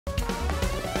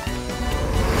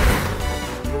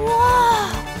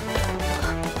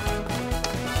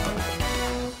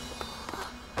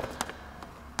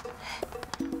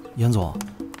严总，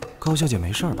高小姐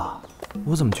没事吧？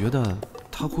我怎么觉得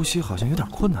她呼吸好像有点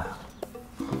困难啊？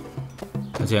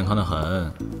她健康的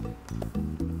很。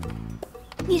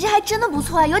你这还真的不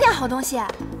错啊，有点好东西。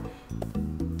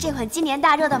这款今年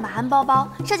大热的马鞍包包，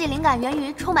设计灵感源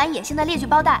于充满野性的猎具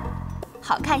包带，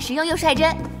好看、实用又率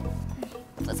真，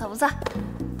不错不错。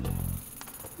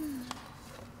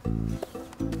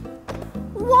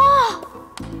哇，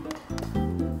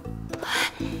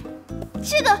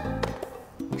这个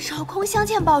镂空镶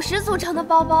嵌宝石组成的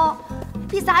包包，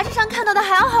比杂志上看到的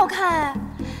还要好看哎！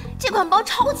这款包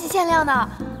超级限量的，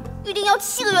预定要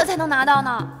7个月才能拿到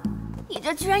呢。你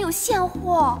这居然有现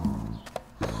货，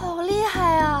好厉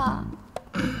害啊！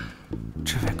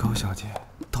这位高小姐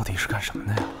到底是干什么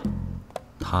的呀？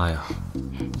她呀，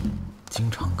经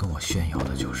常跟我炫耀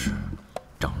的就是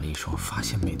长了一双发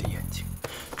现美的眼睛，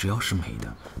只要是美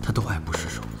的，她都爱不释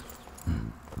手。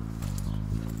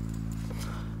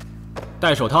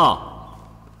戴手套。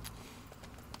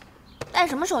戴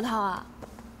什么手套啊？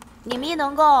你们一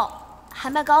能够还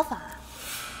卖高仿啊？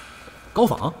高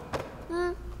仿？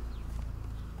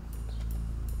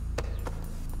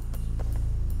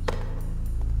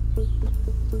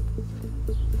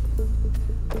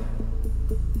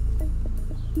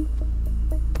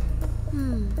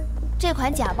这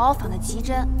款假包仿的极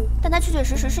真，但它确确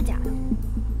实实是假的。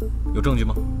有证据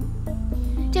吗？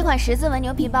这款十字纹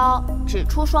牛皮包只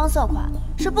出双色款，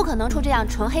是不可能出这样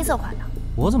纯黑色款的。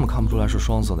我怎么看不出来是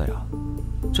双色的呀？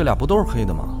这俩不都是黑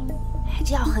的吗？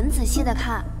这要很仔细的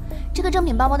看。这个正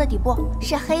品包包的底部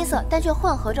是黑色，但却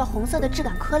混合着红色的质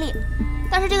感颗粒，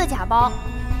但是这个假包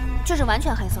就是完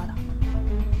全黑色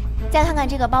的。再看看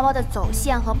这个包包的走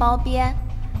线和包边，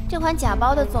这款假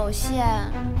包的走线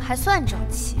还算整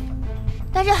齐，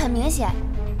但是很明显，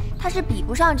它是比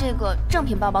不上这个正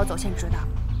品包包走线直的。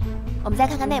我们再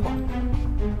看看内部，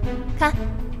看，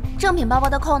正品包包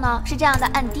的扣呢是这样的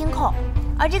按钉扣，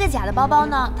而这个假的包包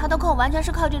呢，它的扣完全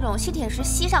是靠这种吸铁石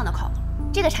吸上的扣，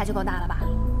这个差距够大了吧？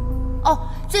哦，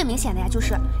最明显的呀，就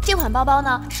是这款包包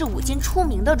呢是5金出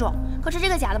名的重，可是这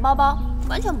个假的包包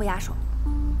完全不压手。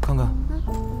看看，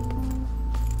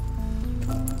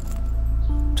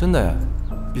真的耶，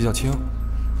比较轻，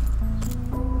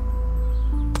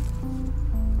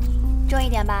重一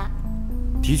点吧？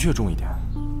的确重一点。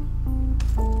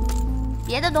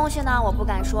别的东西呢，我不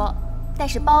敢说，但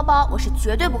是包包我是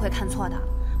绝对不会看错的，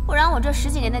不然我这10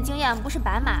几年的经验不是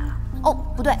白买了？哦，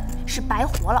不对，是白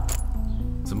活了。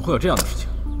怎么会有这样的事情？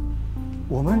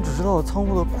我们只知道仓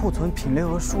库的库存品类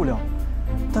和数量，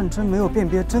但真没有辨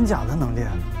别真假的能力。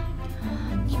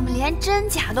你们连真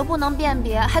假都不能辨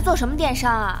别，还做什么电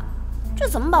商啊？这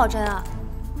怎么保真啊？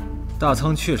大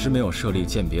仓确实没有设立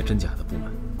鉴别真假的部门，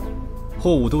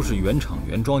货物都是原厂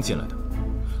原装进来的。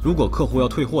如果客户要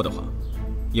退货的话，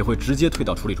也会直接退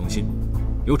到处理中心，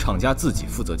由厂家自己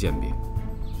负责鉴别，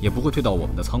也不会退到我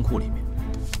们的仓库里面。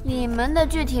你们的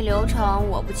具体流程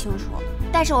我不清楚，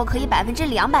但是我可以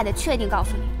200%的确定告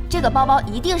诉你，这个包包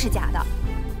一定是假的。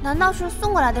难道是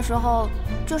送过来的时候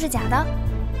就是假的？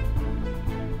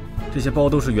这些包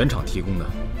都是原厂提供的，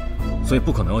所以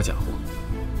不可能有假货。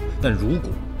但如果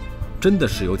真的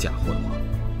是有假货的话，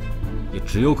也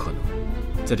只有可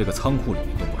能在这个仓库里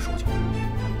面动过手脚。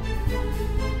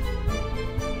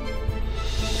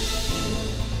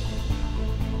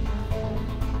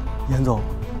严总，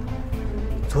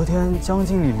昨天江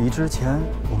经理离职前，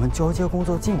我们交接工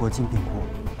作进过精品库，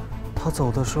他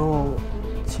走的时候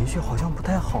情绪好像不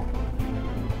太好，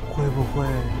会不会？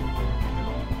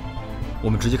我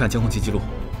们直接看监控器记录，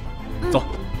走。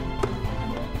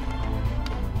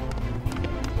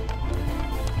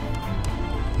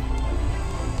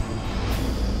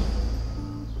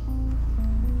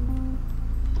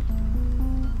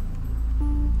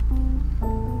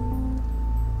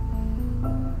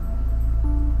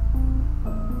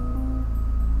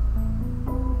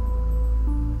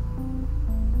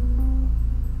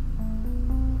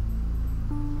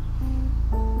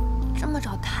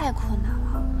太困难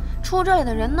了，出这里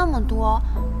的人那么多，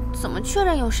怎么确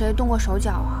认有谁动过手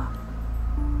脚啊？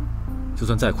就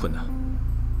算再困难，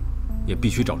也必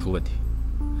须找出问题，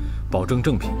保证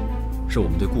正品，是我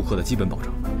们对顾客的基本保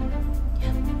障。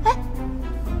哎，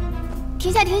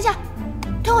停下，停一下，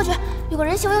推回去，有个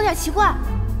人行为有点奇怪，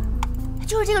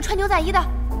就是这个穿牛仔衣的。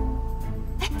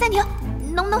哎，暂停，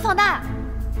能不能放大？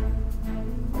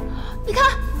你看，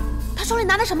他手里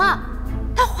拿的什么？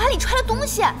他怀里揣了东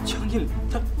西。江经理，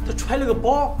他揣了个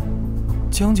包。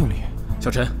江经理，小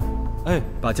陈，哎，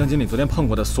把江经理昨天碰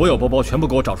过的所有包包全部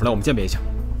给我找出来，我们鉴别一下。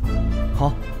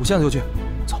好，我现在就去。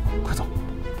走，快走。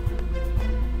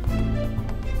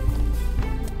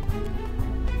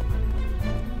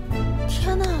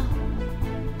天哪，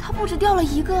他他不止掉了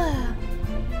一个哎。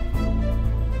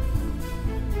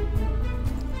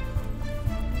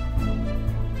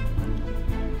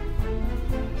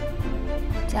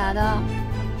假的，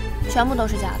全部都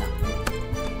是假的。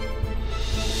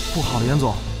不好了，严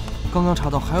总，刚刚查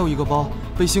到还有一个包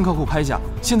被新客户拍下，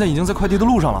现在已经在快递的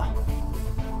路上了。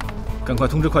赶快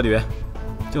通知快递员，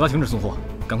叫他停止送货，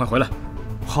赶快回来。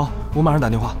好，我马上打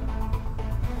电话。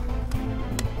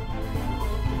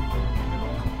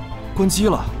关机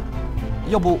了，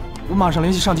要不我马上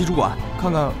联系上级主管，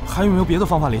看看还有没有别的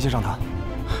方法联系上他。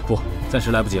不，暂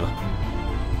时来不及了。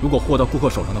如果货到顾客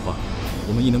手上的话，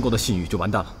我们艺能购的信誉就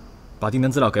完蛋了。把订单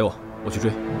资料给我，我去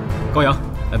追。高阳，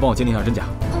来帮我鉴定一下真假。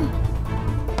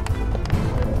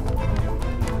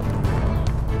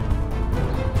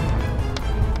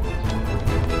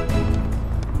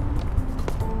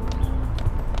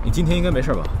你今天应该没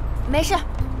事吧？没事。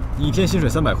你一天薪水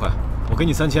300块，我给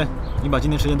你3000，你把今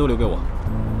天时间都留给我。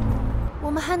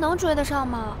我们还能追得上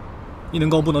吗？艺能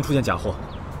购不能出现假货，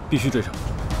必须追上。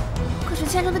可是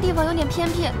签收的地方有点偏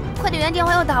僻，快递员电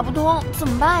话又打不通，怎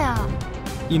么办呀？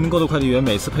艺能购的快递员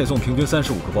每次配送平均35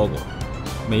个包裹，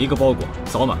每一个包裹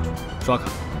扫码、刷卡、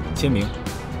签名，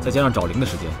再加上找零的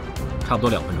时间，差不多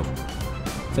2分钟。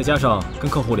再加上跟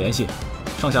客户联系、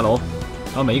上下楼，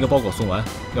然后每一个包裹送完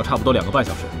要差不多2个半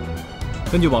小时。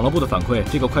根据网络部的反馈，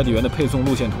这个快递员的配送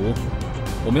路线图，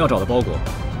我们要找的包裹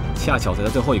恰巧在他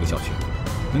最后一个小区。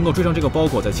能够追上这个包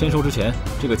裹在签收之前，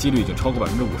这个几率已经超过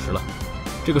50%了。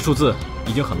这个数字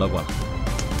已经很乐观了。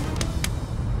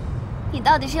你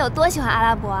到底是有多喜欢阿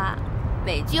拉伯啊？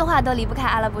每句话都离不开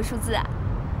阿拉伯数字啊！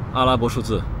阿拉伯数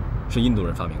字是印度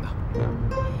人发明的。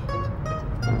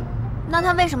那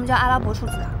它为什么叫阿拉伯数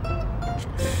字啊？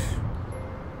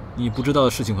你不知道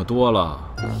的事情可多了。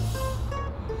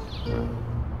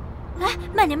哎，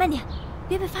慢点慢点，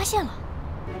别被发现了。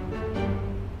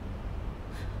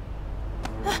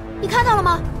哎，你看到了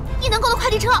吗？艺能购的快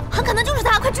递车很可能就是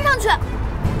他，快追上去！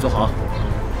坐好。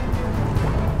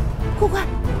快，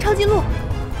抄近路。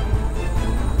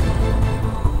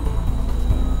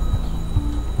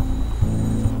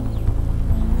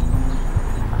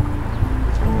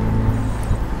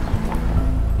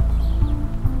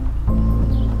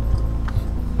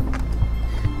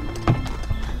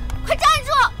快站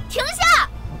住！停下！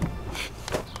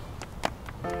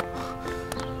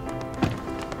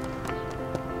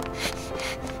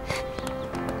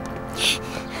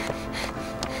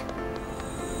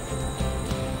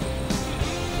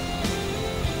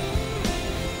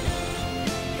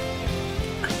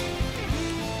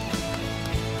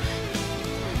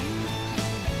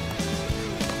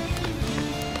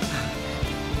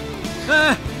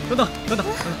哎，等等，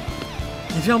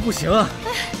你这样不行啊！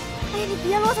哎，你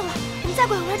别啰嗦了，我们再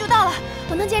过一会儿就到了，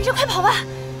我能坚持，快跑吧！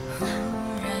忽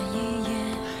然一夜，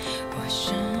我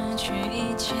失去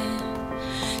一切，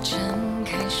睁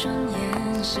开双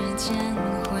眼，时间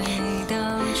回到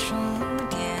初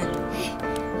点，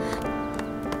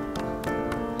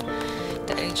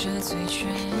带着最绝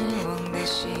望的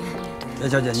心。叶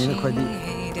小姐，您的快递。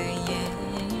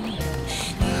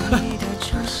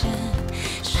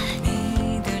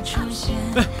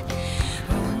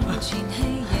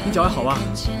你脚还好吧？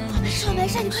没事没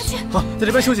事，你快去。好，在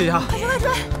这边休息一下。快追快追！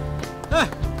哎，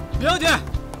李小姐，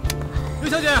刘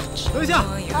小姐，等一下。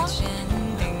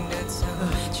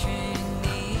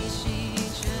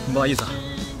不好意思啊，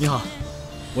你好，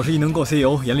我是艺能购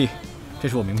CEO 严丽，这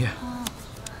是我名片。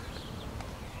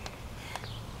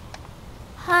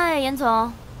嗨，严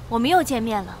总，我们又见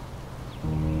面了。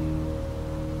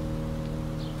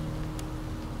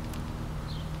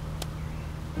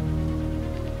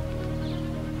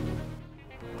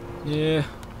你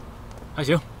还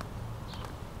行。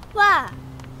喂，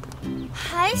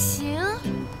还行？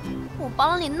我帮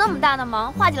了你那么大的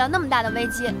忙，化解了那么大的危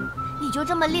机，你就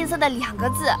这么吝啬的2个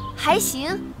字，还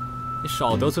行？你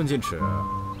少得寸进尺。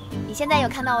你现在有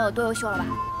看到我有多优秀了吧？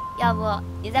要不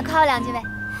你再夸我2句呗？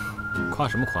夸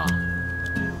什么夸？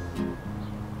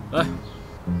来，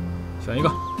选一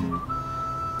个。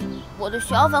我的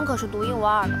小粉可是独一无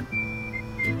二的。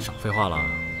少废话了，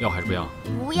要还是不要？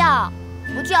不要。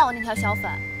不叫我那条小粉，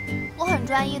我很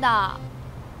专一的，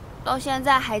到现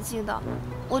在还记得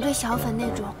我对小粉那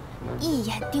种一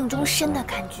眼定终身的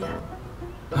感觉。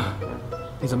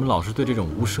你怎么老是对这种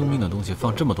无生命的东西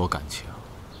放这么多感情？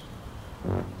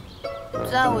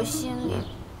在我心里，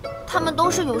他们都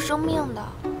是有生命的。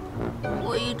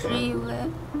我一直以为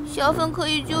小粉可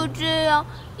以就这样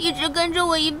一直跟着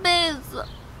我一辈子，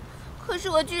可是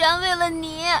我居然为了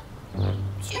你，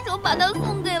亲手把它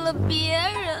送给了别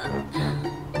人。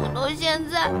我到现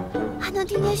在还能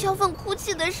听见小粉哭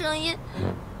泣的声音，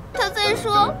他在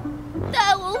说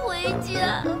带我回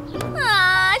家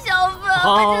啊，小凤！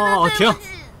好，停！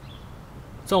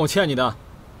算我欠你的。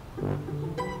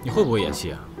你会不会演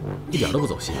戏啊？一点都不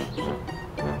走心。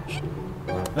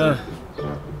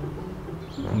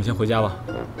我们先回家吧。